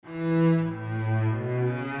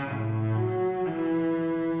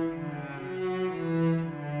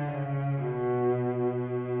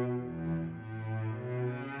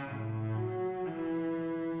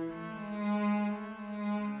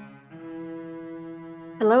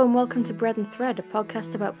Hello and welcome to Bread and Thread, a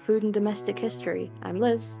podcast about food and domestic history. I'm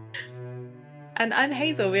Liz. And I'm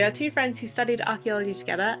Hazel. We are two friends who studied archaeology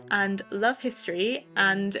together and love history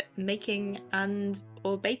and making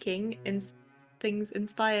or baking things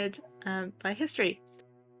inspired by history.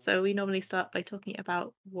 So we normally start by talking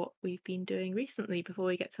about what we've been doing recently before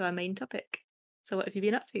we get to our main topic. So what have you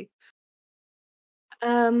been up to?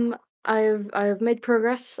 I've made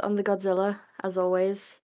progress on the Godzilla as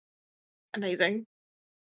always, Amazing.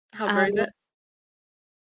 How and goes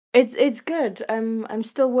it? it's good. I'm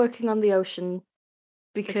still working on the ocean Okay.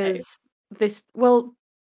 because the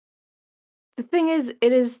thing is,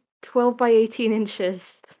 it is 12 by 18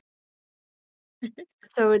 inches,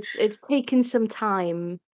 so it's taken some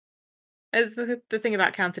time. As the thing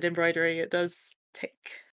about counted embroidery, it does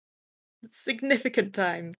take significant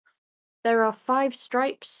time. There are 5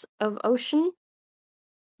 stripes of ocean.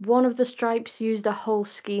 One of the stripes used a whole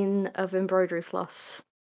skein of embroidery floss.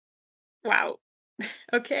 Wow.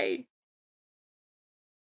 Okay.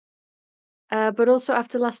 But also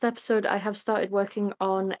after last episode, I have started working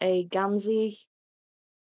on a Ganzi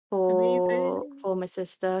Amazing. for my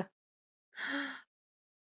sister.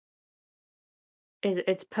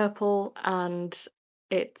 It's purple and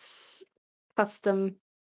it's custom.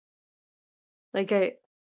 Like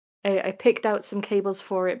I picked out some cables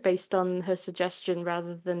for it based on her suggestion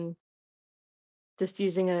rather than just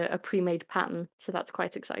using a pre-made pattern. So that's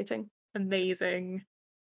quite exciting. Amazing.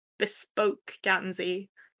 Bespoke Gansey.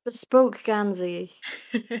 Bespoke Ganzi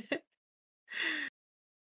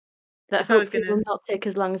that If I was hopefully will gonna not take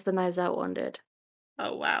as long as the Knives Out one did.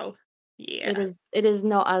 Oh, wow. It Yeah. is it is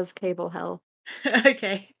not as cable hell.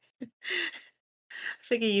 Okay. I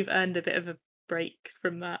figure you've earned a bit of a break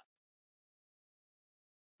from that.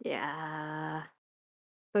 Yeah.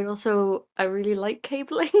 But also I really like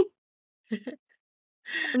cabling.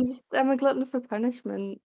 I'm a glutton for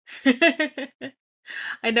punishment.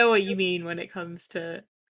 I know what you mean when it comes to,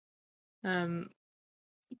 um,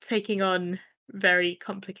 taking on very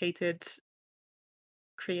complicated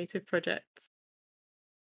creative projects.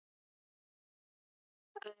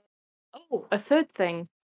 Oh, a third thing.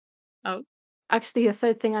 Oh. Actually, a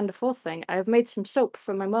third thing and a fourth thing. I've made some soap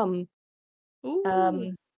for my mum. Ooh.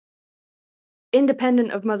 Um,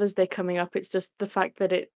 Independent of Mother's Day coming up, it's just the fact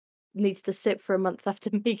that it needs to sit for a month after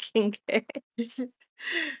making it.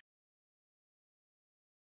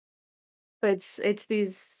 But it's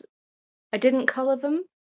these. I didn't color them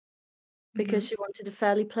because Mhm. she wanted a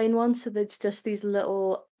fairly plain one, so it's just these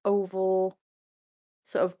little oval,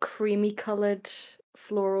 sort of creamy colored,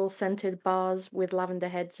 floral scented bars with lavender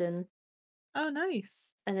heads in, Oh,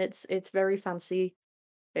 nice. and it's very fancy.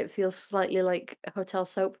 It feels slightly like a hotel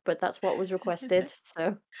soap, but that's what was requested,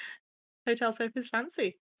 so Hotel soap is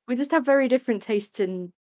fancy. we just have very different tastes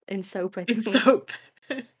in soap, I In think. soap.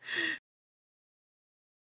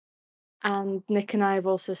 And Nick and I have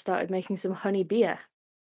also started making some honey beer.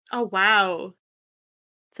 Oh, wow.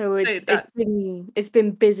 So So it's that's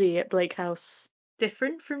been busy at Blake House.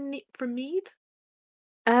 different from mead?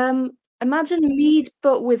 Imagine mead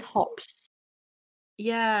but with hops.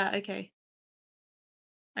 Yeah, okay.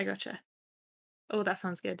 I gotcha. Oh, that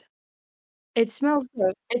sounds good. It smells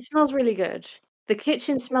good. It smells really good. The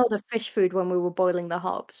kitchen smelled of fish food when we were boiling the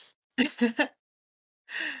hops,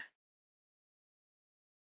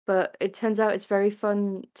 but it turns out it's very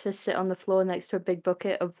fun to sit on the floor next to a big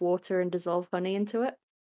bucket of water and dissolve honey into it.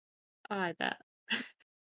 I bet.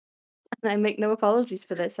 And I make no apologies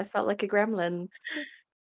for this. I felt like a gremlin.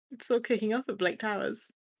 It's still kicking off at Blake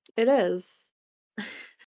Towers. It is.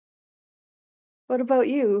 What about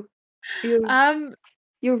you? You've Um,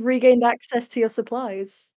 you've regained access to your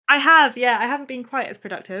supplies. I have, yeah, I haven't been quite as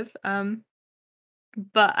productive,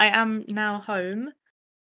 but I am now home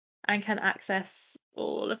and can access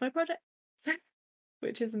all of my projects,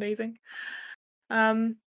 which is amazing.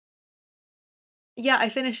 Um, yeah, I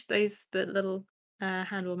finished the little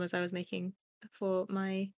hand warmers I was making for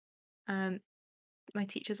um my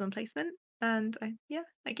teachers on placement, and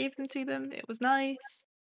I gave them to them. It was nice.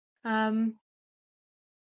 Um,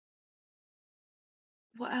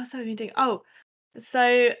 what else have I been doing? Oh,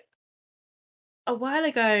 so a while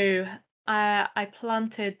ago, I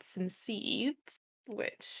planted some seeds,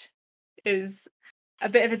 which is a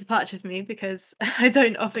bit of a departure for me because I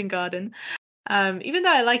don't often garden, even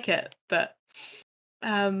though I like it. But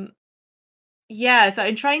um, yeah, so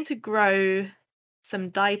I'm trying to grow some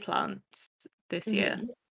dye plants this year,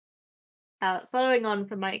 Mhm. following on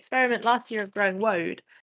from my experiment last year of growing woad,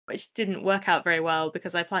 which didn't work out very well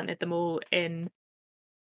because I planted them all in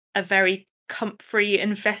a very comfrey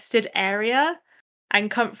infested area, and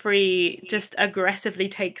comfrey just aggressively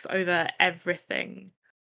takes over everything.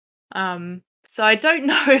 So I don't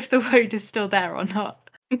know if the woad is still there or not.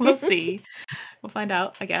 We'll see. We'll find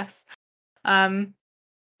out, I guess. Um,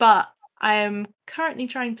 but I am currently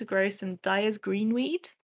trying to grow some Dyer's greenweed,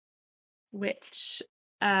 which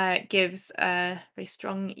gives a very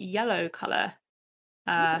strong yellow color.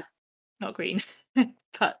 Uh, not green,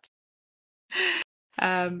 but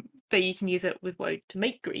but you can use it with woad to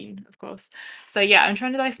make green, of course. So yeah, I'm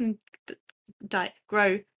trying to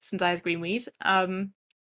grow some Dyer's greenweed.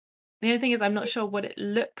 The only thing is I'm not sure what it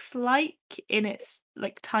looks like in its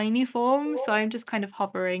like tiny form, so I'm just kind of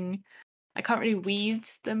hovering. I can't really weed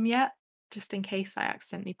them yet, just in case I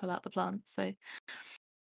accidentally pull out the plant. So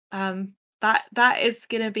that is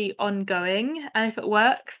gonna be ongoing, and if it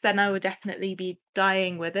works, then I will definitely be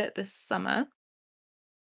dyeing with it this summer.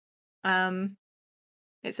 Um,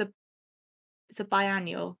 it's a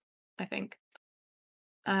biannual, I think.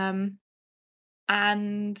 Um,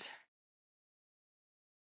 and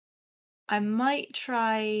I might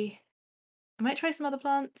try some other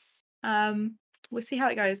plants. We'll see how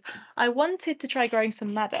it goes. I wanted to try growing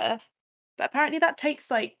some madder, but apparently that takes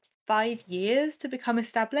like 5 years to become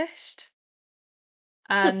established.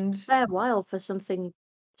 It's a And fair while for something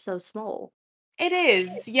so small. it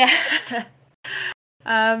is, yeah.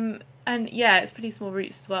 And yeah, it's pretty small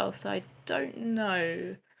roots as well, so I don't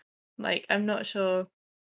know. Like, I'm not sure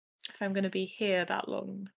if I'm gonna be here that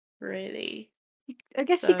long, really. I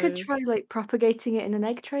guess you could So try like propagating it in an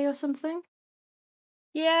egg tray or something.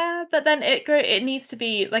 yeah, but then it needs to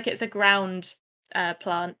be like it's a ground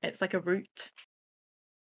plant. It's like a root.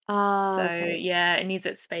 Ah, So okay. yeah, it needs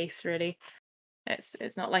its space really.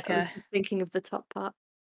 It's not like I was a just thinking of the top part.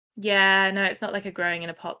 yeah, no, it's not like a growing in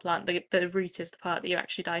a pot plant. The root is the part that you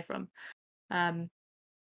actually die from. Um,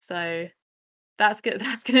 so that's good.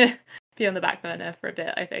 That's gonna be on the back burner for a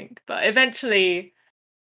bit, I think. But eventually,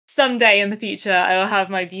 someday in the future, I will have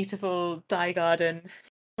my beautiful dye garden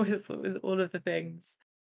with all of the things.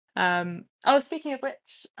 Oh, speaking of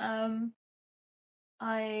which,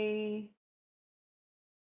 I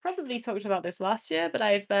probably talked about this last year, but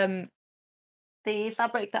I've the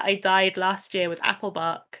fabric that I dyed last year with apple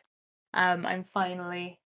bark. I'm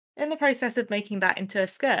finally in the process of making that into a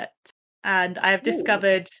skirt, and I have Ooh,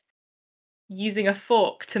 discovered using a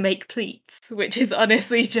fork to make pleats, which is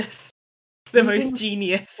honestly just the using most a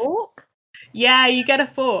genius. fork? Yeah, you get a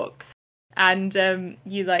fork, and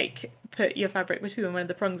you like put your fabric between one of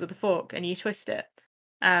the prongs of the fork, and you twist it,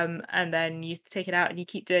 and then you take it out, and you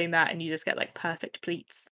keep doing that, and you just get like perfect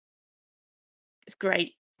pleats. It's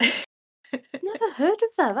great. Never heard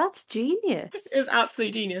of that. That's It was genius.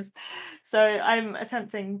 absolute genius. So I'm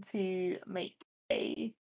attempting to make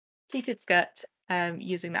a pleated skirt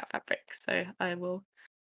using that fabric. So I will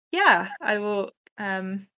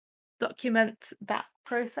document that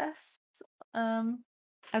process um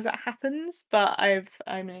as it happens, but I've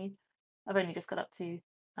only just got up to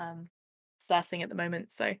um starting at the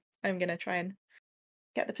moment, so I'm gonna try and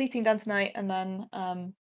get the pleating done tonight, and then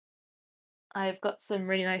I've got some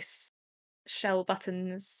really nice shell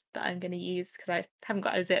buttons that I'm going to use because I haven't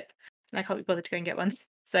got a zip and I can't be bothered to go and get one.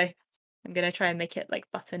 So I'm going to try and make it like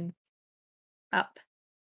button up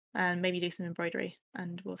and maybe do some embroidery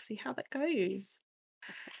and we'll see how that goes.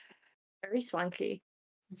 Very swanky.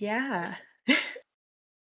 Yeah.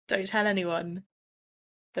 Don't tell anyone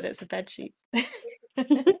that it's a bed sheet. I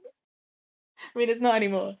mean, it's not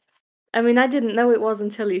anymore. I mean, I didn't know it was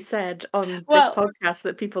until you said on this Well, podcast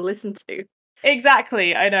that people listen to.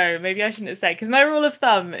 exactly. I know. Maybe I shouldn't have said because my rule of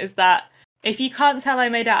thumb is that if you can't tell I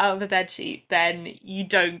made it out of a bed sheet, then you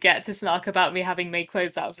don't get to snark about me having made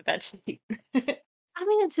clothes out of a bed sheet. I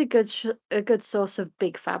mean, it's a good source of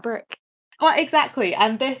big fabric. Well, exactly,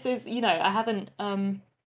 and this is, I haven't,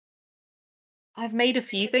 I've made a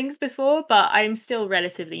few things before, but I'm still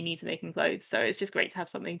relatively new to making clothes, so it's just great to have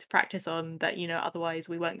something to practice on that, otherwise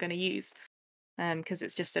we weren't gonna use. Because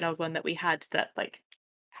it's just an old one that we had that, like,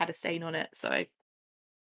 had a stain on it, so I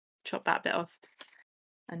chopped that bit off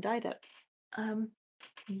and dyed it. Um,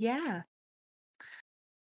 yeah,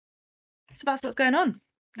 so that's what's going on.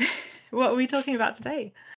 What are we talking about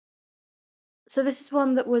today? So this is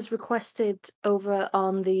one that was requested over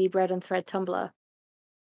on the Bread and Thread Tumblr,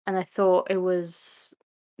 and I thought it was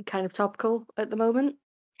kind of topical at the moment.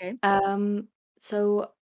 Okay. Um,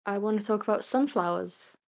 so I want to talk about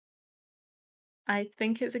sunflowers. I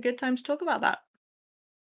think it's a good time to talk about that.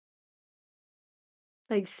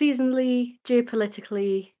 Like seasonally,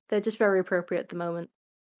 geopolitically, they're just very appropriate at the moment.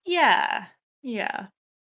 Yeah, yeah,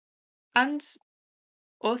 and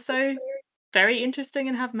also very interesting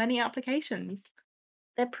and have many applications.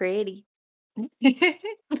 They're pretty.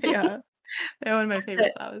 They are. They're one of my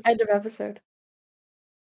favorite But flowers. end of episode.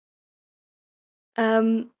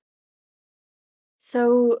 Um,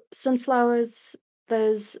 so sunflowers,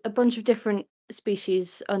 there's a bunch of different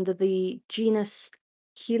species under the genus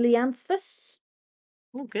Helianthus.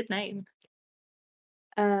 Oh, good name.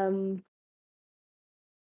 Um,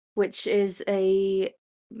 which is a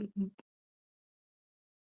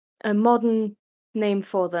modern name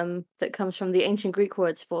for them that comes from the ancient Greek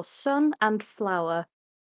words for sun and flower.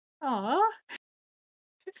 Aw,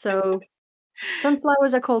 So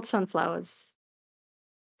sunflowers are called sunflowers,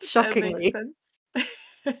 that makes shockingly. sense.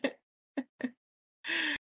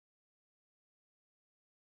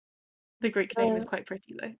 The Greek name Uh, is quite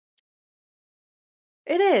pretty though.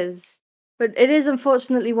 it is, but it is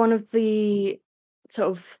unfortunately one of the sort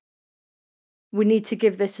of we need to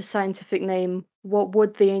give this a scientific name. What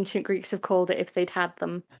would the ancient Greeks have called it if they'd had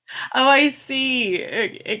them? Oh, I see.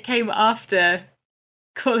 It came after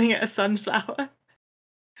calling it a sunflower.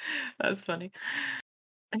 That's funny.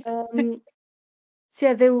 Um, so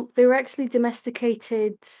yeah, they were actually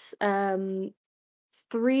domesticated um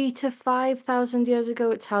 3 to 5,000 years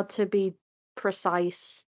ago. It's hard to be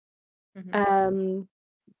precise. Mhm. Um,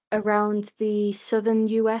 around the southern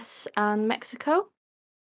US and Mexico.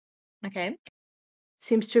 Okay.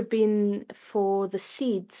 Seems to have been for the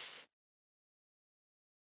seeds,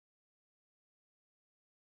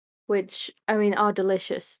 which I mean are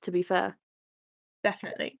delicious to be fair.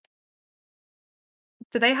 Definitely.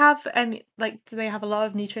 Do they have any do they have a lot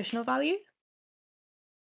of nutritional value?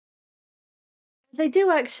 They do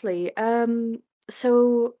actually.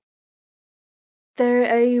 So they're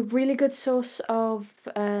a really good source of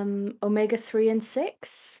omega 3 and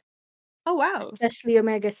 6, Oh, wow. especially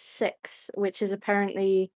omega 6, which is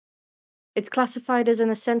apparently it's classified as an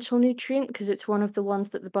essential nutrient because it's one of the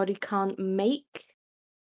ones that the body can't make.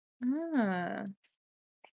 Ah,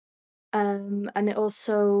 And it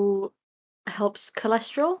also helps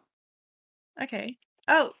cholesterol. okay.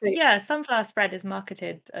 Oh, So, yeah, sunflower spread is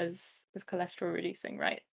marketed as cholesterol reducing,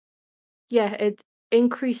 right? yeah, it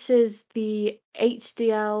increases the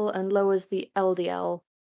HDL and lowers the LDL,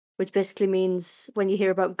 which basically means when you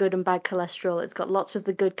hear about good and bad cholesterol, it's got lots of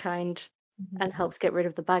the good kind Mhm. and helps get rid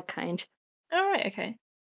of the bad kind. All right, okay.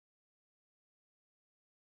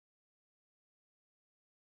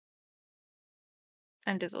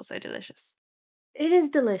 And is also delicious. It is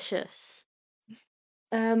delicious.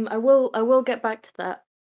 I will get back to that.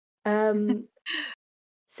 Um,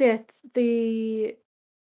 so yeah, the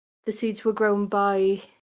seeds were grown by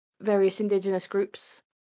various indigenous groups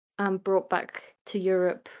and brought back to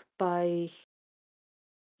Europe by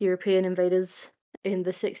European invaders in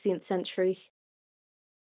the 16th century.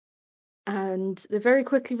 And they very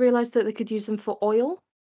quickly realized that they could use them for oil.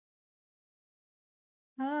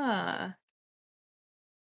 Ah,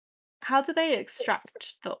 how do they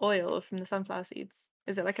extract the oil from the sunflower seeds?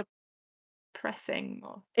 Is it like a pressing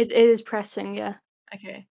or It is pressing, yeah.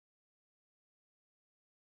 okay.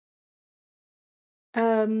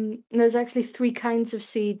 And there's actually three kinds of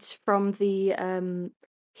seeds from the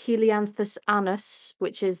Helianthus annuus,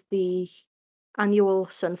 which is the annual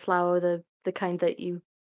sunflower, the kind that you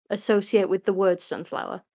associate with the word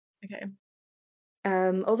sunflower. Okay.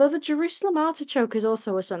 Although the Jerusalem artichoke is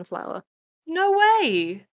also a sunflower. No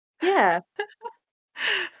way! Yeah,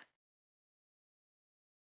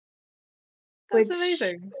 That's which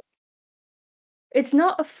amazing. it's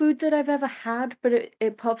not a food that I've ever had, but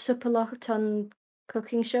it pops up a lot on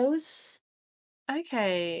cooking shows.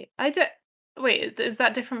 Okay. I don't wait, is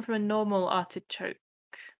that different from a normal artichoke?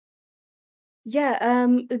 Yeah,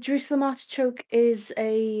 the Jerusalem artichoke is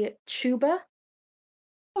a tuber.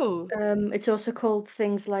 Oh, It's also called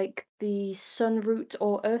things like the sunroot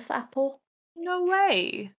or earth apple. no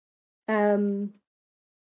way. Um,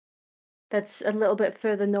 that's a little bit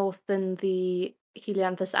further north than the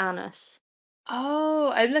Helianthus anus.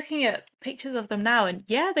 Oh, I'm looking at pictures of them now, and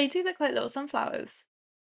yeah, they do look like little sunflowers.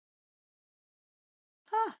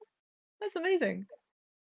 Huh, that's amazing.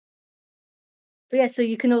 But yeah, so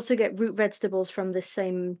you can also get root vegetables from this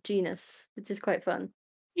same genus, which is quite fun.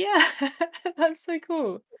 Yeah, that's so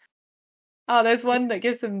cool. Oh, there's one that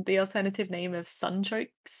gives them the alternative name of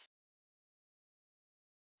sunchokes.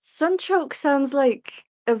 Sunchoke sounds like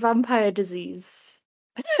a vampire disease.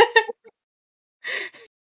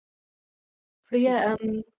 But Pretty yeah,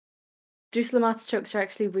 funny. Jerusalem artichokes are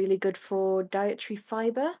actually really good for dietary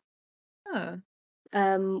fiber. Huh.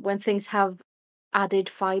 When things have added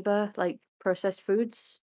fiber, like processed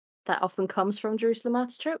foods, that often comes from Jerusalem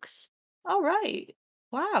artichokes. All right.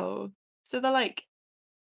 Wow. So they're like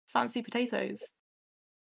fancy potatoes.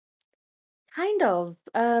 Kind of.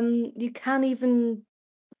 You can even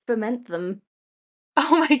ferment them.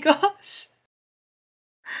 Oh my gosh.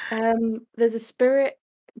 There's a spirit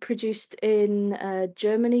produced in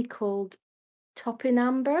Germany called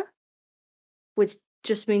Topinamber, which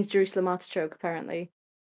just means Jerusalem artichoke, apparently.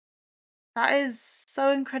 That is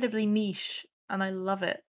so incredibly niche, and I love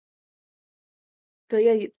it. But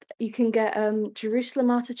yeah, you can get Jerusalem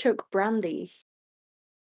artichoke brandy.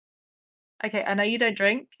 Okay, I know you don't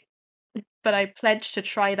drink, but I pledge to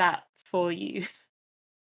try that for you.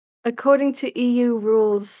 According to EU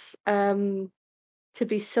rules, to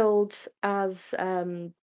be sold as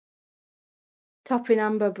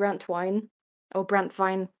Topinamber Brant wine, or Brant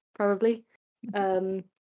vine, probably, um,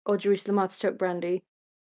 or Jerusalem artichoke brandy.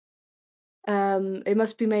 It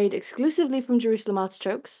must be made exclusively from Jerusalem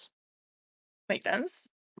artichokes Makes sense.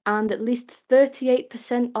 and at least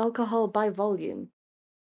 38% alcohol by volume.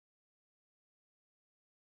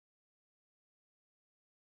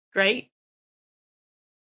 Great.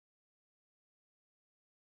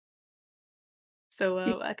 So,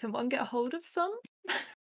 Y- where can one get a hold of some?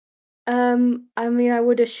 I mean, I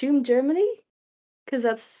would assume Germany,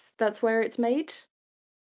 because that's where it's made.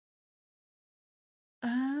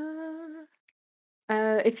 Uh,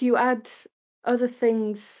 If you add other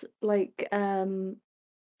things like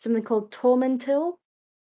something called Tormentil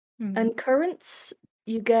mhm. and currants,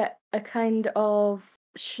 you get a kind of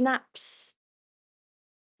schnapps,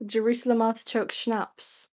 Jerusalem artichoke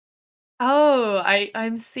schnapps. Oh,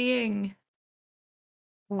 I'm seeing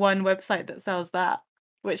one website that sells that,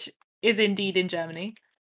 which is indeed in Germany.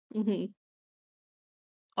 Hmm.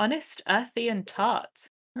 Honest, earthy, and tart.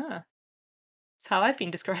 Huh, that's how I've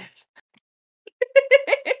been described.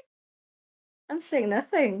 I'm saying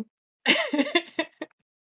nothing.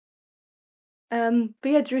 But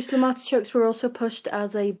yeah, Jerusalem artichokes were also pushed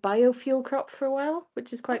as a biofuel crop for a while,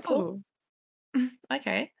 which is quite cool. Oh,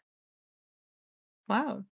 okay.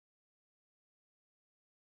 Wow.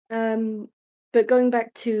 Um, but going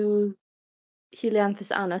back to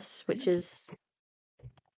Helianthus anus, which is,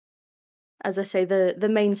 as I say, the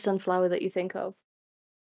main sunflower that you think of.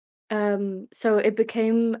 So it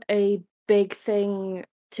became a big thing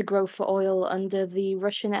to grow for oil under the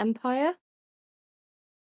Russian Empire.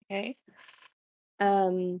 Okay.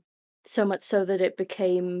 Um, so much so that it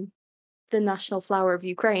became the national flower of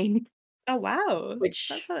Ukraine, Oh, wow. That's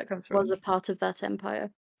which where that comes was from. a part of that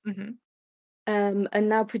empire. Mhm. And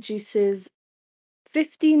now produces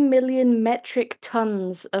 15 million metric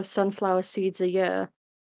tons of sunflower seeds a year,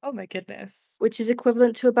 Oh my goodness. which is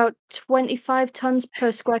equivalent to about 25 tons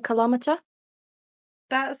per square kilometer.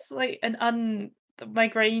 That's like an un my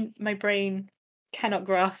brain cannot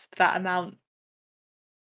grasp that amount.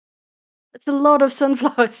 It's a lot of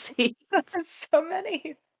sunflower seeds. That's so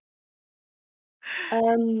many.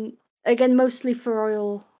 Um, Again, mostly for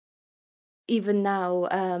oil, even now,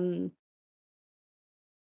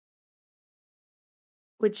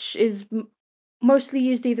 which is mostly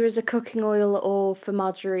used either as a cooking oil or for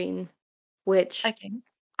margarine, which Okay.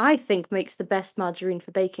 I think makes the best margarine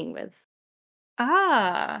for baking with.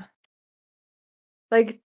 Ah.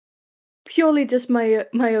 Like purely just my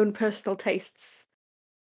own personal tastes.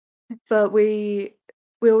 But we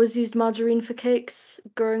always used margarine for cakes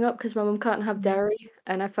growing up because my mum can't have Mhm. dairy,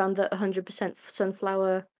 and I found that 100%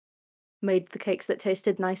 sunflower made the cakes that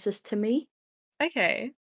tasted nicest to me.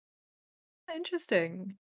 Okay.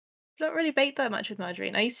 Interesting. I don't really bake that much with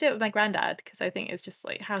margarine. I used to do it with my granddad because I think it's just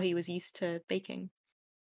like how he was used to baking.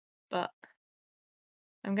 But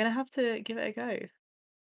I'm gonna have to give it a go.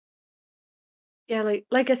 Yeah,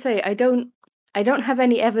 like I say, I don't have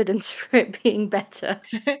any evidence for it being better,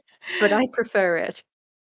 but I prefer it.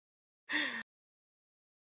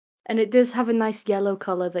 And it does have a nice yellow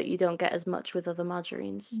color that you don't get as much with other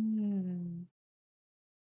margarines. Mm.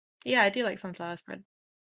 Yeah, I do like sunflower spread.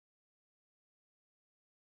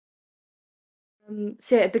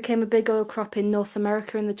 So yeah, it became a big oil crop in North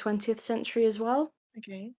America in the 20th century as well.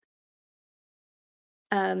 Okay.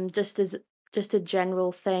 Just a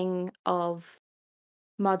general thing of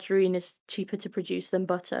margarine is cheaper to produce than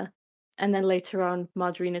butter, and then later on,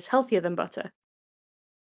 margarine is healthier than butter.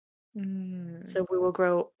 Mm. So we will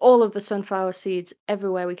grow all of the sunflower seeds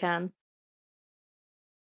everywhere we can.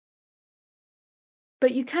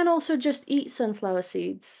 But you can also just eat sunflower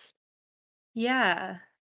seeds. Yeah.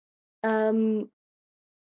 Um,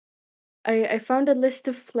 I found a list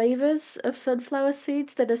of flavors of sunflower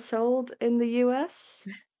seeds that are sold in the US.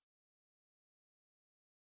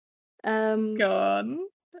 Um, Go on.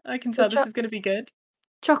 I can so tell this is gonna be good.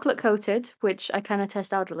 chocolate coated, which I kind of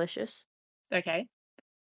test out delicious. Okay.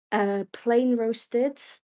 Plain roasted,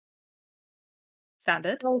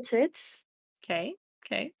 Standard. salted, Okay.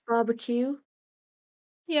 Okay. barbecue,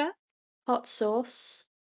 Yeah. hot sauce,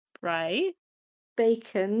 Right.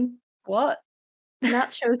 bacon, What?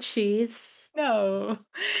 nacho cheese, No.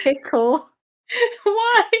 pickle,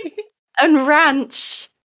 Why? and ranch.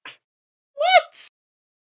 What?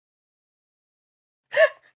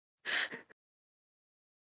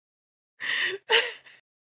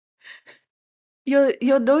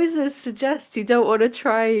 Your noises suggest you don't wanna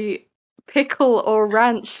try pickle or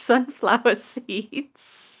ranch sunflower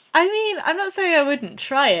seeds. I mean, I'm not saying I wouldn't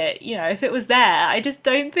try it, if it was there. I just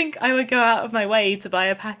don't think I would go out of my way to buy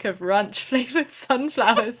a pack of ranch flavored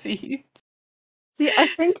sunflower seeds. See, I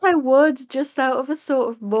think I would just out of a sort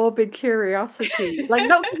of morbid curiosity. Like,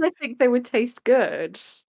 not because I think they would taste good,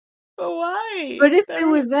 But why? but if they They're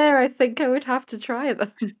were there, I think I would have to try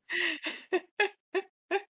them.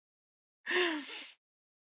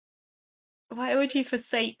 Why would you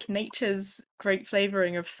forsake nature's great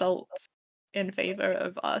flavoring of salt in favor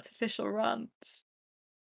of artificial ranch?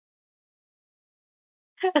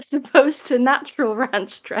 As opposed to natural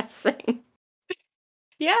ranch dressing,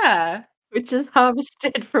 Yeah, which is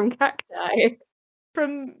harvested from cacti.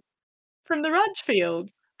 from from the ranch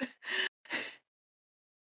fields.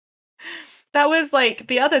 That was like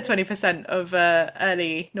the other 20% of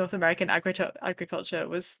early North American agriculture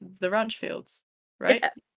was the ranch fields, right? Yeah.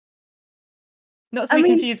 Not to I be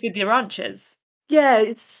mean, confused with the ranches. yeah,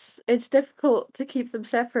 it's difficult to keep them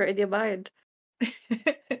separate in your mind.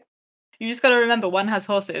 You just got to remember one has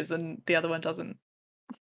horses and the other one doesn't.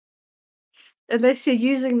 Unless you're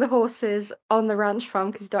using the horses on the ranch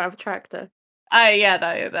farm because you don't have a tractor. Yeah,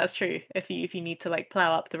 that's true. If you need to like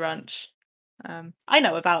plow up the ranch, I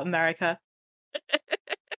know about America.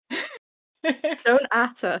 Don't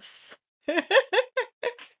at us.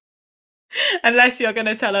 Unless you're going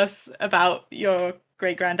to tell us about your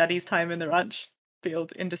great granddaddy's time in the ranch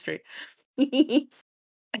field industry.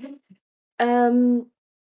 Um,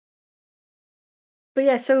 but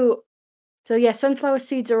yeah, so yeah, sunflower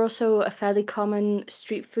seeds are also a fairly common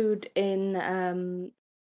street food in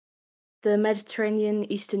the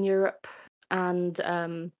Mediterranean, Eastern Europe, and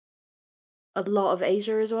a lot of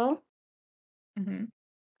Asia as well. Hmm.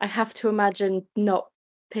 I have to imagine not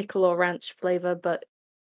pickle or ranch flavor, but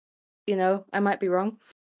I might be wrong.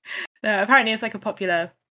 No, apparently it's like a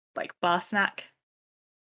popular like bar snack,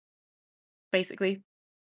 basically.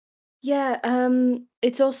 Yeah,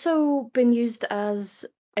 it's also been used as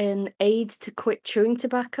an aid to quit chewing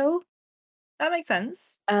tobacco. That makes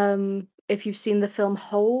sense. If you've seen the film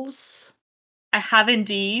Holes, I have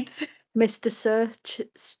indeed. Mr. Sir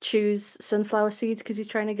chews sunflower seeds because he's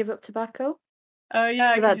trying to give up tobacco. Oh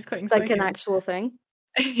yeah, So because he's that's quitting like an smoking. actual thing.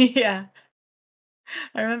 Yeah,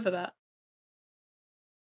 I remember that.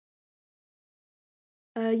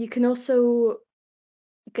 You can also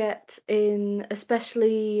get in,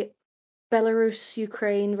 especially Belarus,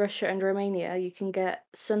 Ukraine, Russia, and Romania, you can get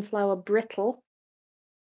sunflower brittle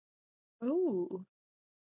Ooh,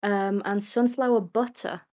 and sunflower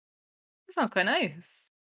butter. that sounds quite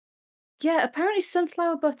nice. Yeah, apparently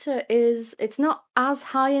sunflower butter it's not as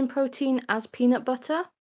high in protein as peanut butter,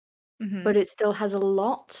 Hmm. but it still has a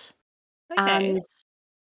lot. Okay. And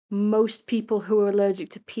most people who are allergic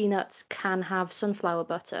to peanuts can have sunflower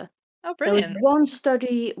butter. Oh, There was brilliant. one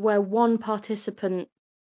study where one participant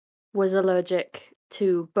was allergic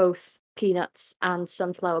to both peanuts and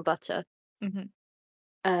sunflower butter, Hmm.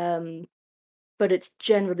 um, but it's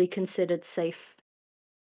generally considered safe.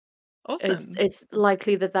 It's Awesome. it's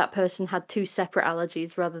likely that that person had two separate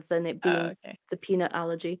allergies rather than it Oh, being okay. the peanut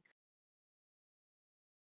allergy.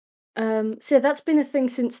 So yeah, that's been a thing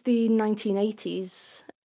since the 1980s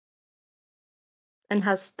and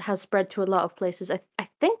has spread to a lot of places. I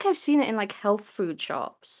think I've seen it in like health food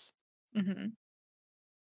shops, Hmm.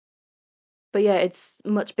 but yeah, it's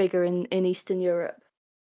much bigger in Eastern Europe.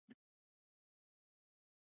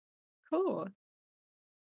 Cool.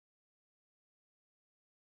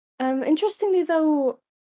 Interestingly though,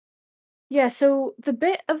 yeah, so the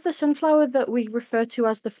bit of the sunflower that we refer to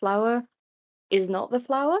as the flower is not the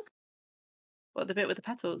flower. What, the bit with the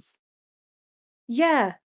petals?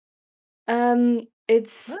 Yeah,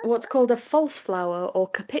 it's What? what's called a false flower or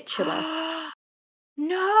capitula.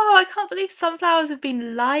 No, I can't believe sunflowers have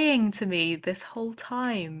been lying to me this whole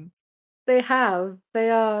time. They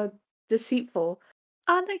are deceitful.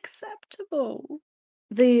 Unacceptable.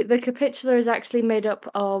 The capitula is actually made up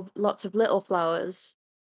of lots of little flowers,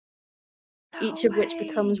 No each of which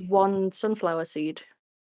becomes way. one sunflower seed.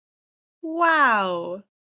 Wow.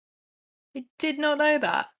 I did not know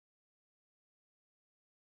that.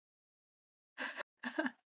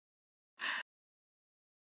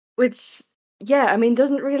 Which, yeah, I mean,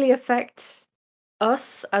 doesn't really affect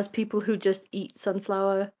us as people who just eat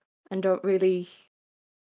sunflower and don't really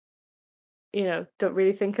don't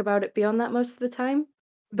really think about it beyond that most of the time.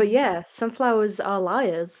 But Mm. yeah, sunflowers are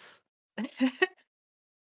liars.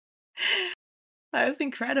 That was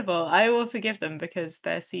incredible. I will forgive them because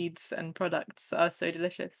their seeds and products are so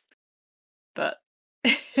delicious. But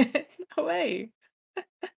no way.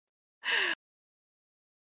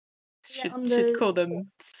 Yeah, on Should the call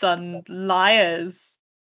them sun liars.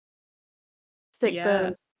 sick Yeah,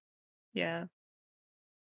 burn. yeah. Gonna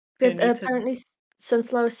Because need to. apparently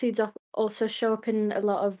sunflower seeds also show up in a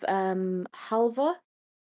lot of halva,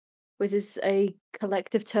 which is a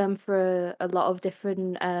collective term for a lot of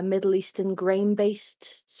different Middle Eastern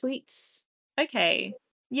grain-based sweets. Okay.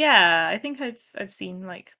 Yeah, I think I've seen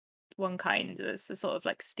like one kind that's a sort of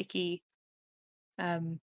like sticky,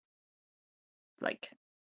 um, like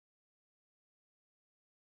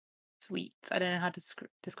sweet. I don't know how to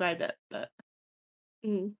describe it, but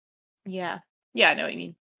Mm. yeah, yeah, I know what you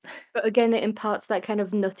mean. But again, it imparts that kind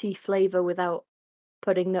of nutty flavor without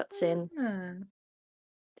putting nuts in. Ah.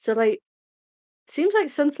 So, like, seems like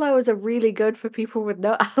sunflowers are really good for people with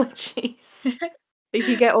nut allergies. If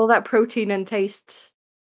you get all that protein and taste,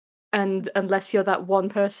 and unless you're that one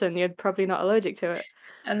person, you're probably not allergic to it.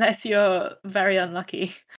 Unless you're very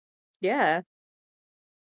unlucky. Yeah.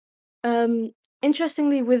 Um,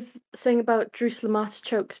 Interestingly, with saying about Jerusalem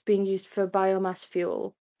artichokes being used for biomass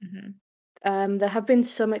fuel, Mhm. there have been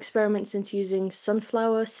some experiments into using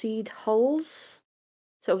sunflower seed hulls,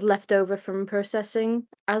 sort of left over from processing,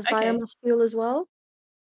 as Okay. biomass fuel as well.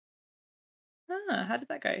 Ah, how did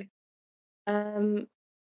that go? Um,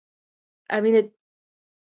 I mean,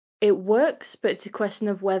 it works, but it's a question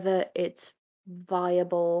of whether it's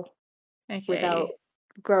viable without Okay.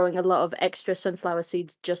 growing a lot of extra sunflower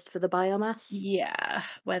seeds just for the biomass. Yeah,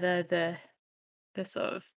 whether the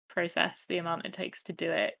sort of process, the amount it takes to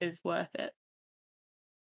do it is worth it.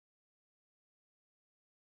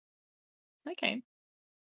 Okay.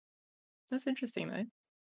 That's interesting though.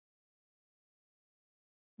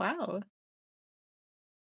 Wow.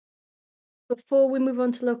 Before we move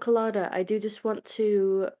on to locolada, I do just want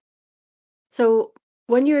to. So,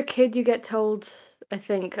 when you're a kid, you get told, I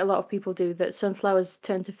think a lot of people do, that sunflowers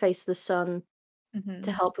turn to face the sun to Mhm.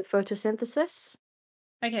 help with photosynthesis.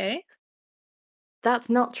 Okay. That's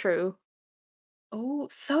not true. Oh,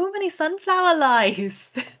 so many sunflower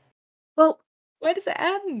lies. Well, Where does it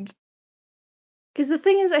end? because the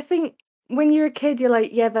thing is, I think when you're a kid, you're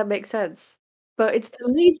like, yeah, that makes sense. But it's the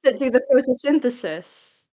leaves that do the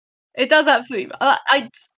photosynthesis. It does absolutely.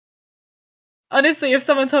 Honestly, if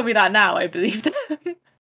someone told me that now, I believe them.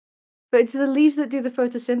 But it's the leaves that do the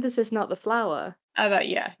photosynthesis, not the flower.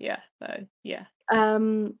 Yeah, yeah, yeah.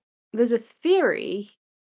 Um, there's a theory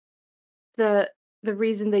that the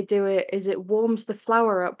reason they do it is it warms the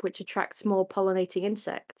flower up, which attracts more pollinating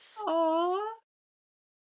insects. Oh,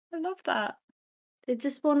 I love that. They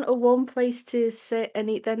just want a warm place to sit and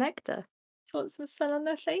eat their nectar Want some sun on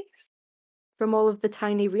their face? from all of the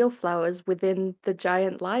tiny real flowers within the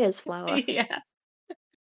giant liar's flower. Yeah,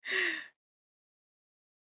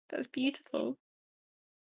 that's beautiful.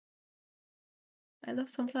 I love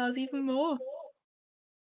sunflowers even more.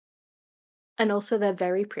 And also, they're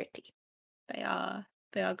very pretty. They are.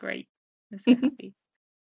 They are great. I'm so happy.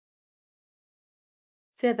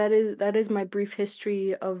 So yeah, that is my brief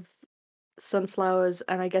history of sunflowers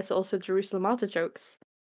and I guess also Jerusalem artichokes.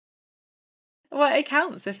 Well, it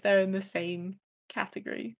counts if they're in the same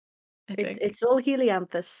category, I think. It's all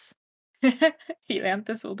helianthus.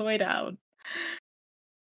 Helianthus all the way down.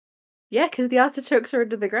 Yeah, because the artichokes are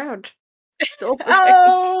under the ground. It's all perfect.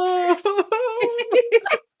 Oh!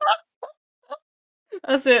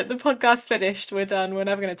 That's it. The podcast's finished. We're done. We're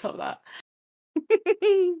never going to top that.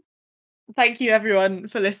 Thank you, everyone,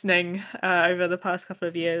 for listening over the past couple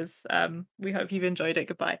of years. We hope you've enjoyed it.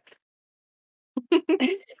 Goodbye.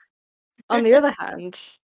 On the other hand,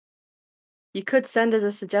 you could send us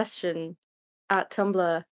a suggestion at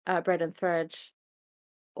Tumblr at Bread and Thread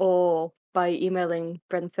or by emailing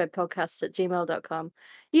breadandthreadpodcast@gmail.com.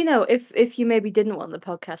 If you maybe didn't want the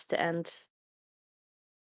podcast to end.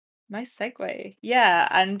 Nice segue. Yeah,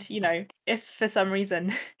 and if for some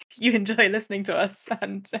reason you enjoy listening to us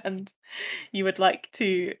and you would like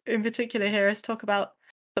to in particular hear us talk about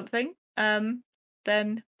something,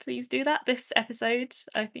 then please do that. This episode,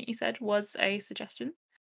 I think you said, was a suggestion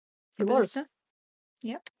It from a was. listener.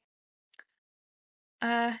 Yep.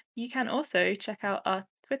 You can also check out our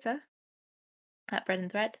Twitter at Bread and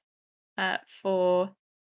Thread for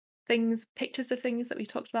pictures of things that we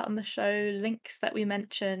talked about on the show, links that we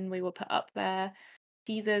mention, we will put up there,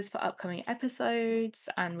 teasers for upcoming episodes,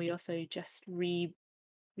 and we also just retweet.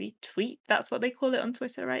 That's what they call it on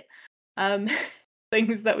Twitter, right? Um,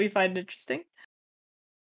 things that we find interesting.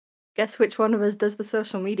 Guess which one of us does the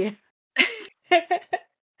social media?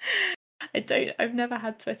 I've never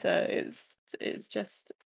had Twitter. It's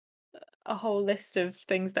just a whole list of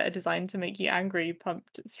things that are designed to make you angry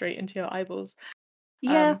pumped straight into your eyeballs.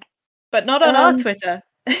 Yeah. But not on our Um, Twitter.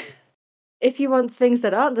 if you want things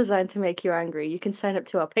that aren't designed to make you angry, you can sign up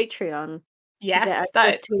to our Patreon to get Yes,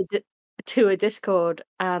 access that to a Discord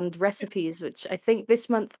and recipes, which I think this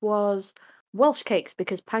month was Welsh cakes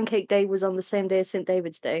because Pancake Day was on the same day as St.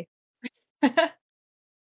 David's Day. could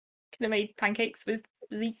have made pancakes with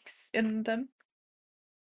leeks in them.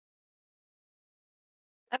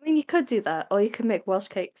 I mean, you could do that, or you can make Welsh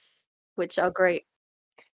cakes, which are great.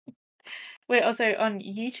 We're also on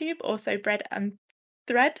YouTube, also Bread and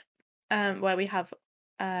Thread, where we have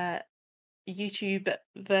YouTube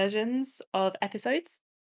versions of episodes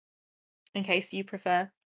in case you prefer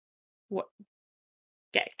what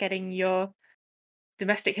getting your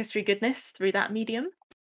domestic history goodness through that medium.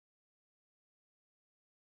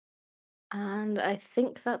 And I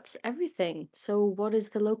think that's everything. So, what is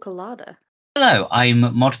the local larder? Hello,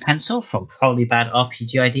 I'm Mod Pencil from Probably Bad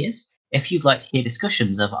RPG Ideas. If you'd like to hear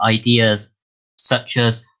discussions of ideas such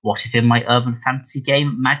as what if in my urban fantasy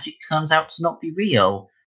game magic turns out to not be real,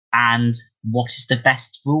 and what is the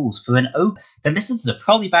best rules for an ogre, then listen to the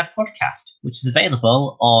Probably Bad podcast, which is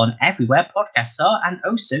available on everywhere podcasts are and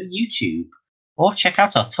also YouTube. Or check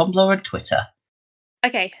out our Tumblr and Twitter.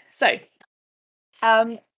 Okay, so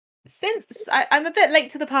since I'm a bit late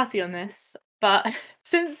to the party on this, but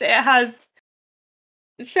since it has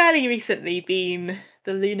fairly recently been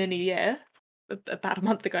the Lunar New Year, about a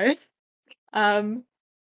month ago,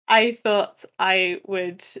 I thought I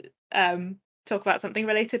would talk about something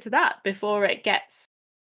related to that before it gets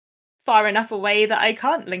far enough away that I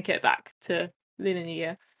can't link it back to Lunar New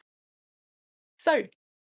Year. So,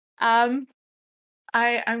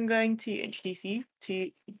 I am going to introduce you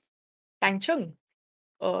to Bang Chung,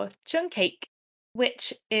 or Chung Cake,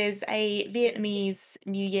 which is a Vietnamese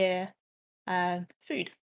New Year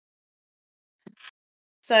food.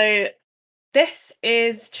 So this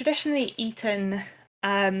is traditionally eaten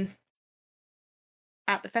at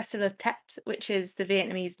the Festival of Tet, which is the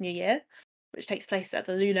Vietnamese New Year, which takes place at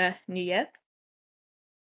the Lunar New Year.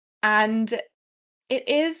 And it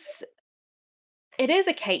is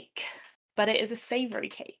a cake, but it is a savoury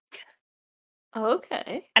cake. Oh,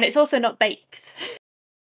 okay. And it's also not baked.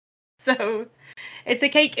 So it's a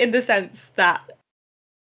cake in the sense that,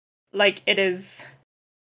 like, it is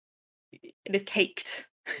caked.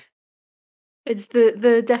 It's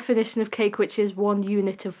the definition of cake, which is 1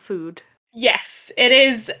 unit of food. Yes, it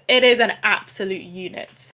is. It is an absolute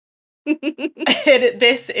unit.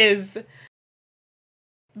 This is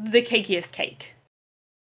the cakiest cake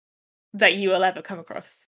that you will ever come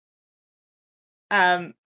across.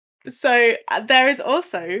 So there is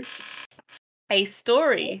also a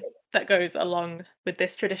story that goes along with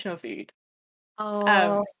this traditional food.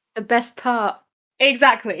 Oh, the best part.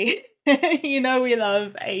 Exactly. You know we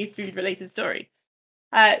love a food-related story.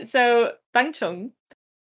 So Bang Chung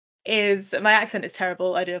is, my accent is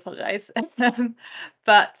terrible, I do apologize.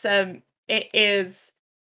 But it is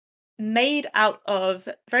made out of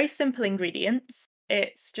very simple ingredients.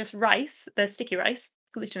 It's just rice, the sticky rice,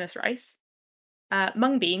 glutinous rice,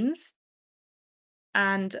 mung beans,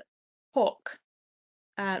 and pork,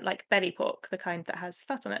 like belly pork, the kind that has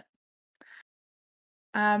fat on it.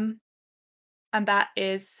 And that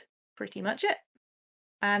is pretty much it.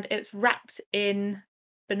 And it's wrapped in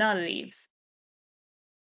banana leaves.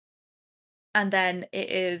 And then it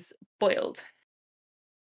is boiled.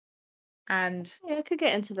 And Yeah, I could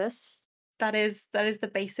get into this. that is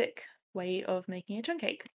the basic way of making a chung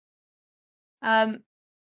cake. There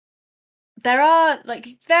are like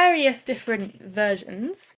various different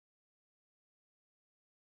versions.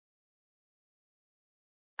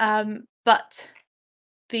 But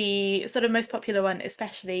the sort of most popular one,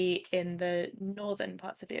 especially in the northern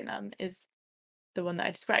parts of Vietnam, is the one that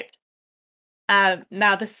I described.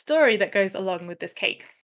 Now, the story that goes along with this cake,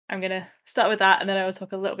 I'm going to start with that, and then I will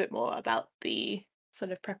talk a little bit more about the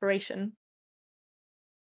sort of preparation.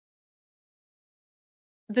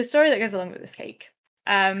 The story that goes along with this cake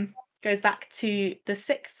goes back to the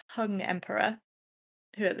 6th Hung Emperor,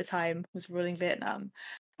 who at the time was ruling Vietnam.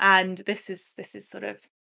 And this is sort of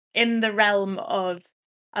in the realm of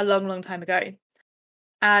a long, long time ago.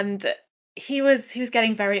 And he was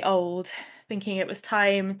getting very old, thinking it was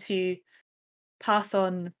time to pass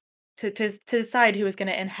on to decide who was going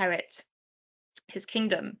to inherit his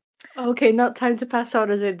kingdom. Okay, not time to pass on,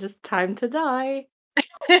 as in just time to die.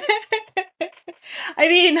 I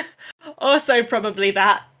mean, also probably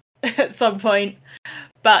that. at some point.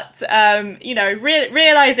 But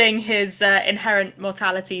realizing his inherent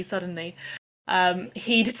mortality suddenly,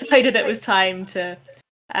 he decided it was time to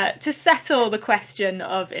settle the question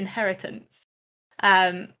of inheritance,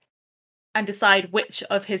 and decide which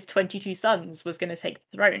of his 22 sons was going to take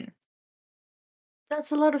the throne.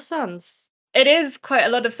 That's a lot of sons. It is quite a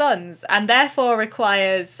lot of sons, and therefore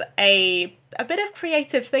requires a bit of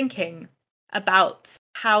creative thinking about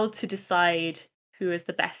how to decide who is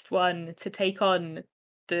the best one to take on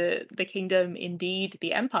the kingdom, indeed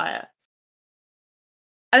the empire.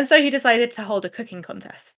 And so he decided to hold a cooking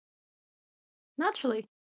contest. Naturally.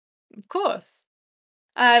 Of course.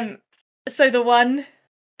 So the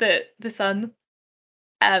son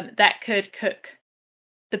that could cook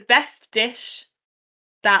the best dish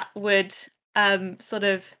that would sort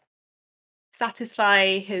of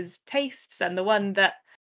satisfy his tastes, and the one that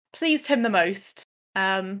pleased him the most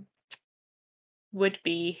would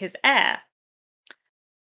be his heir.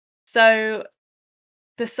 So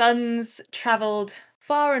the sons travelled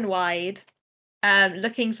far and wide,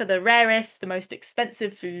 looking for the rarest, the most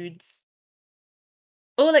expensive foods,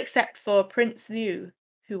 all except for Prince Liu,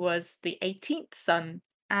 who was the 18th son.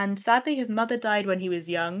 And sadly, his mother died when he was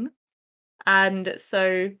young, and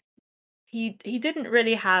so he didn't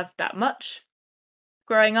really have that much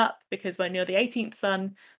growing up, because when you're the 18th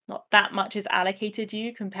son, not that much is allocated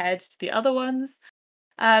you compared to the other ones.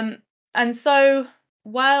 And so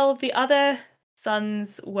while the other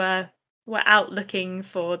sons were out looking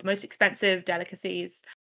for the most expensive delicacies,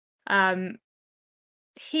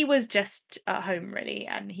 he was just at home, really,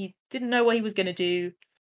 and he didn't know what he was going to do.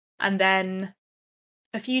 And then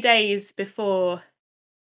a few days before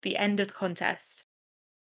the end of the contest,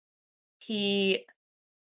 he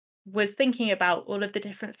was thinking about all of the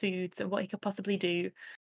different foods and what he could possibly do.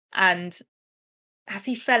 And as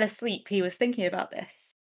he fell asleep, he was thinking about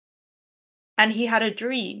this. And he had a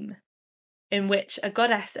dream in which a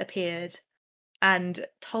goddess appeared and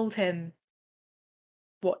told him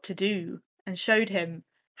what to do and showed him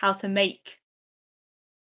how to make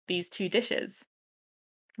these two dishes.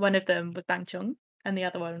 One of them was bangchung and the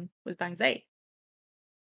other one was bangzai,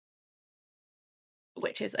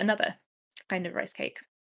 which is another kind of rice cake.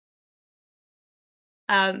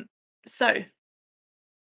 So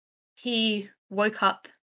he woke up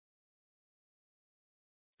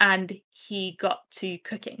and he got to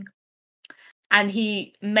cooking, and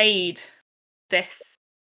he made this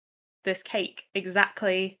cake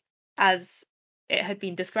exactly as it had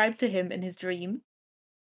been described to him in his dream,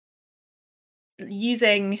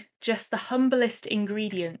 using just the humblest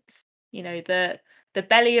ingredients, the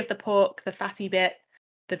belly of the pork, the fatty bit,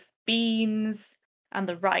 the beans, and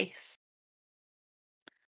the rice,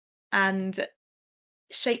 and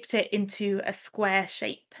shaped it into a square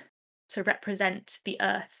shape to represent the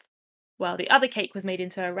earth, while the other cake was made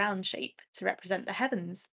into a round shape to represent the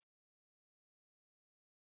heavens.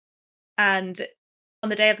 And on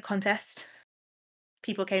the day of the contest,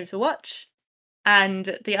 people came to watch,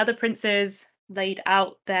 and the other princes laid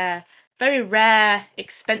out their very rare,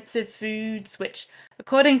 expensive foods, which,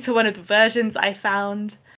 according to one of the versions I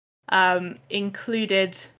found,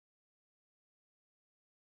 included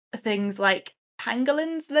things like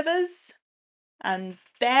pangolin's livers and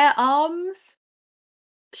bear arms.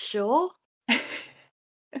 Sure.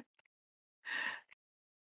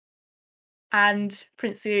 And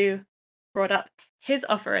Prince Liu brought up his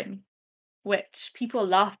offering, which people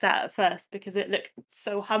laughed at first because it looked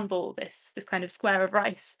so humble, this kind of square of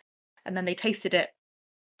rice. And then they tasted it,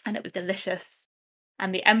 and it was delicious.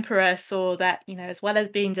 And the emperor saw that, as well as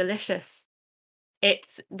being delicious,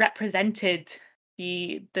 it represented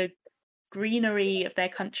the greenery of their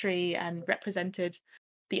country and represented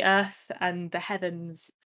the earth and the heavens,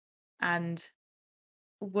 and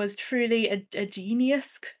was truly a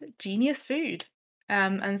genius food.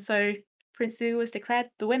 And so Prince Liu was declared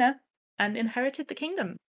the winner and inherited the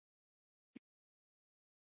kingdom.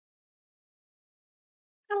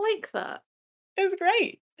 I like that. It was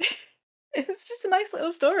great. It's just a nice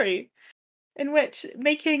little story in which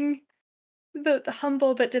making the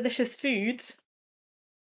humble but delicious food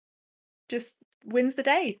just wins the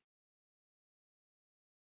day.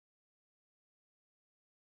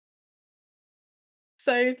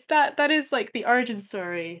 So that is like the origin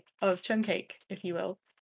story of chung cake, if you will.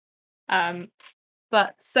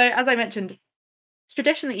 But so, as I mentioned, it's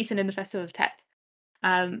traditionally eaten in the Festival of Tet.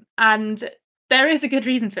 And there is a good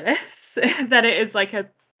reason for this, that it is like a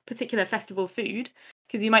particular festival food,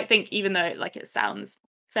 because you might think, even though it sounds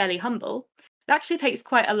fairly humble, it actually takes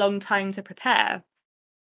quite a long time to prepare.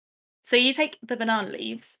 So you take the banana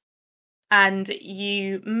leaves and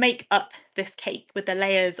you make up this cake with the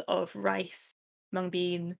layers of rice, mung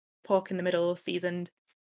bean, pork in the middle, seasoned,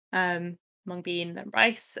 mung bean, then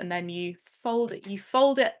rice, and then you fold it. You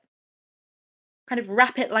fold it, kind of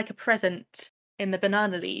wrap it like a present in the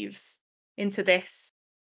banana leaves into this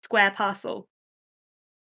square parcel.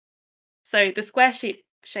 So the square shape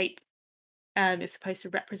is supposed to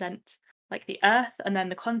represent like the earth, and then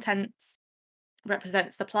the contents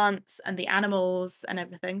represents the plants and the animals and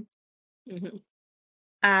everything. Hmm.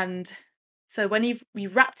 And so when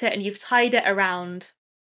you've wrapped it and you've tied it around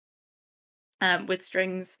with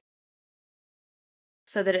strings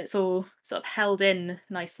so that it's all sort of held in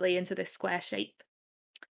nicely into this square shape,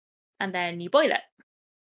 and then you boil it,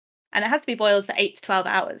 and it has to be boiled for 8 to 12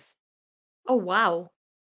 hours. Oh wow.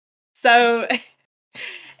 So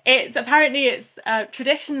it's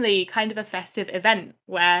traditionally kind of a festive event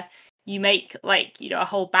where you make like a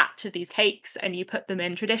whole batch of these cakes and you put them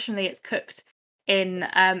in. Traditionally, it's cooked in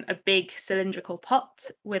a big cylindrical pot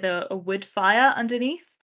with a wood fire underneath.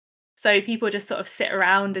 So people just sort of sit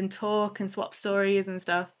around and talk and swap stories and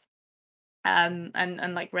stuff, and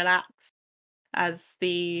like relax as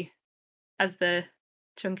the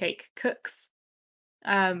chum cake cooks,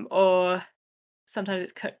 or sometimes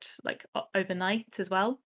it's cooked like overnight as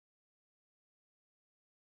well.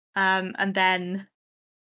 And then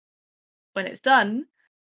when it's done,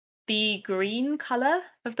 the green color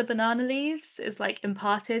of the banana leaves is like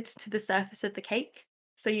imparted to the surface of the cake.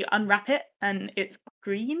 So you unwrap it and it's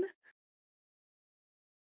green.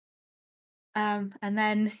 And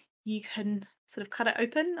then you can sort of cut it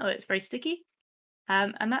open, or it's very sticky.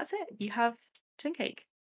 And that's it. You have tin cake.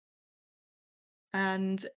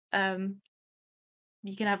 And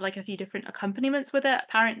you can have like a few different accompaniments with it.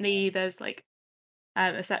 Apparently, there's like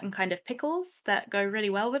a certain kind of pickles that go really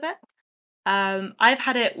well with it. I've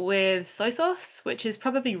had it with soy sauce, which is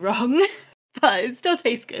probably wrong, but it still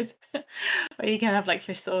tastes good. Or you can have like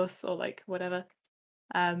fish sauce or like whatever.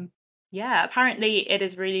 Yeah, apparently it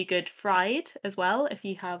is really good fried as well if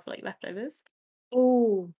you have like leftovers.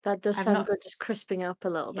 Oh, that does I've sound not, good, just crisping up a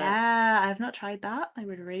little bit. yeah, I've not tried that. I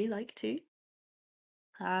would really like to.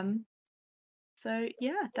 Um, so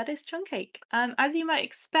yeah, that is chunk cake. As you might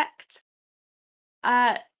expect,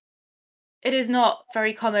 uh, it is not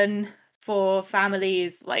very common for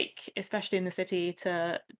families, like especially in the city,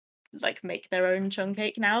 to like make their own chunk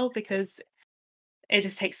cake now because it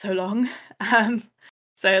just takes so long. Um,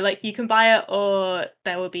 so like you can buy it, or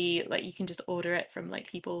there will be like you can just order it from like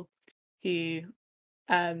people who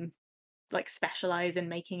um like specialize in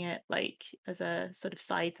making it like as a sort of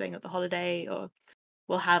side thing at the holiday, or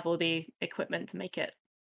will have all the equipment to make it.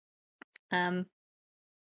 Um,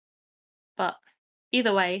 but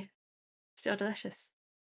either way, still delicious.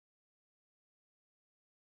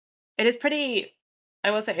 It is pretty.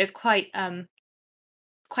 I will say it's quite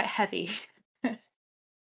heavy.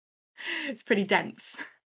 It's pretty dense.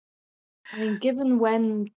 I mean, given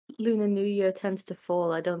when Lunar New Year tends to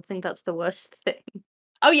fall, I don't think that's the worst thing.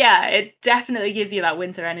 Oh yeah, it definitely gives you that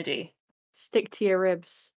winter energy. Stick to your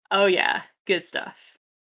ribs. Oh yeah, good stuff.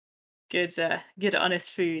 Good honest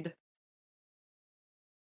food.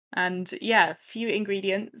 And yeah, few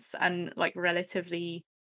ingredients and like relatively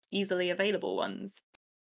easily available ones.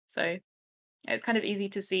 So it's kind of easy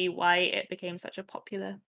to see why it became such a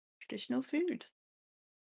popular traditional food.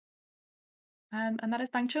 And that is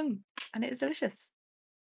bang chung, and it is delicious.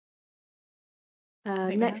 I think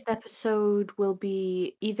we have. Next episode will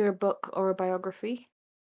be either a book or a biography.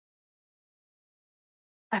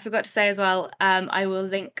 I forgot to say as well. I will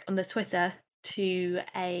link on the Twitter to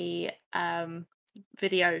a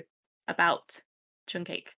video about chung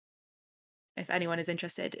cake if anyone is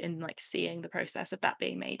interested in like seeing the process of that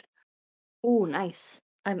being made. Oh, nice.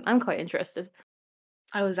 I'm quite interested.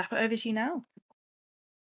 I will zap it over to you now.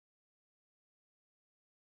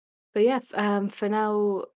 But yeah, for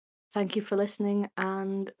now, thank you for listening,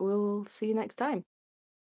 and we'll see you next time.